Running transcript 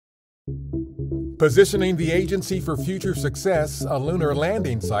Positioning the agency for future success, a lunar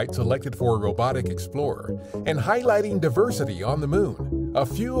landing site selected for a robotic explorer, and highlighting diversity on the moon. A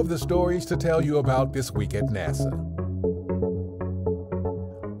few of the stories to tell you about this week at NASA.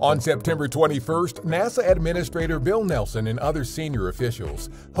 On September 21st, NASA Administrator Bill Nelson and other senior officials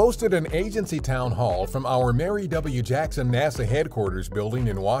hosted an agency town hall from our Mary W. Jackson NASA headquarters building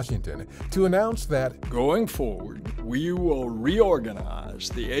in Washington to announce that, going forward, we will reorganize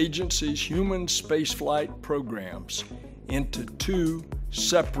the agency's human spaceflight programs into two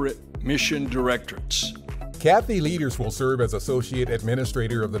separate mission directorates. Kathy Leaders will serve as Associate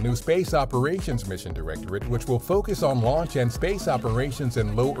Administrator of the new Space Operations Mission Directorate, which will focus on launch and space operations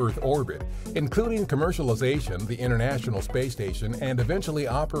in low Earth orbit, including commercialization, the International Space Station, and eventually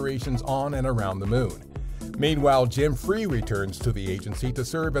operations on and around the Moon. Meanwhile, Jim Free returns to the agency to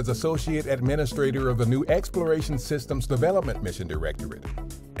serve as Associate Administrator of the new Exploration Systems Development Mission Directorate.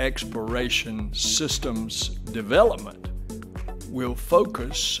 Exploration Systems Development will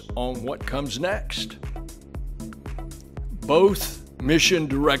focus on what comes next. Both mission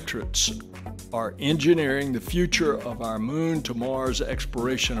directorates are engineering the future of our Moon to Mars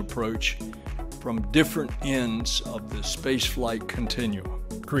exploration approach from different ends of the spaceflight continuum.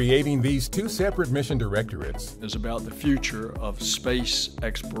 Creating these two separate mission directorates is about the future of space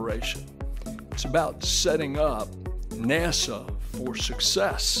exploration. It's about setting up NASA for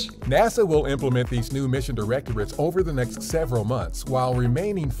success. NASA will implement these new mission directorates over the next several months while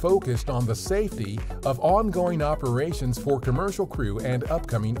remaining focused on the safety of ongoing operations for commercial crew and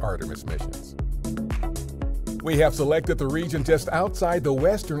upcoming Artemis missions. We have selected the region just outside the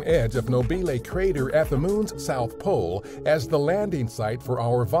western edge of Nobile Crater at the Moon's south pole as the landing site for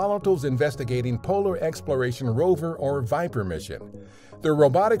our Volatiles Investigating Polar Exploration Rover, or VIPER mission. The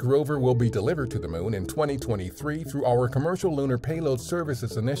robotic rover will be delivered to the Moon in 2023 through our Commercial Lunar Payload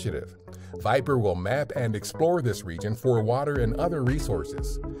Services initiative. VIPER will map and explore this region for water and other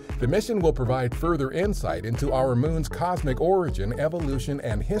resources. The mission will provide further insight into our Moon's cosmic origin, evolution,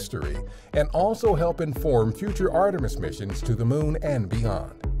 and history, and also help inform future Artemis missions to the Moon and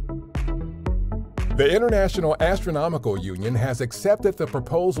beyond. The International Astronomical Union has accepted the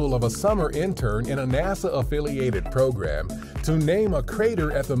proposal of a summer intern in a NASA-affiliated program to name a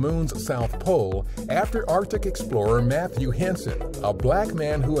crater at the Moon's south pole after Arctic explorer Matthew Henson, a black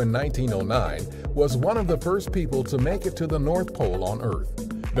man who in 1909 was one of the first people to make it to the North Pole on Earth.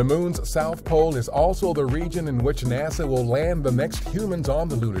 The Moon's south pole is also the region in which NASA will land the next humans on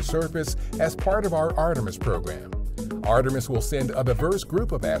the lunar surface as part of our Artemis program. Artemis will send a diverse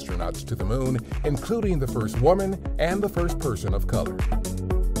group of astronauts to the Moon, including the first woman and the first person of color.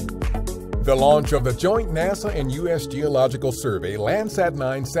 The launch of the joint NASA and U.S. Geological Survey Landsat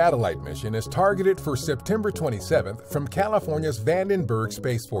 9 satellite mission is targeted for September 27th from California's Vandenberg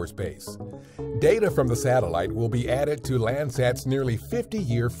Space Force Base. Data from the satellite will be added to Landsat's nearly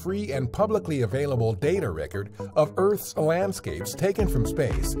 50-year free and publicly available data record of Earth's landscapes taken from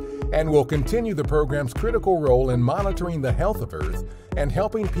space, and will continue the program's critical role in monitoring the health of Earth and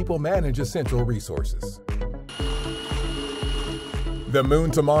helping people manage essential resources. The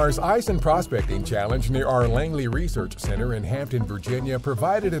Moon to Mars Ice and Prospecting Challenge near our Langley Research Center in Hampton, Virginia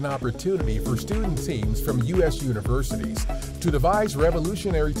provided an opportunity for student teams from U.S. universities to devise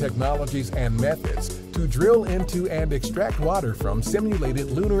revolutionary technologies and methods to drill into and extract water from simulated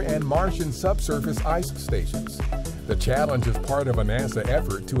lunar and Martian subsurface ice stations. The challenge is part of a NASA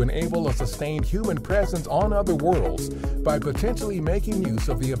effort to enable a sustained human presence on other worlds by potentially making use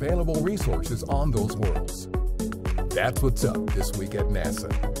of the available resources on those worlds. That's what's up this week at NASA.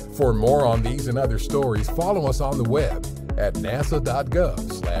 For more on these and other stories, follow us on the web at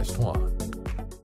nasa.gov/twan.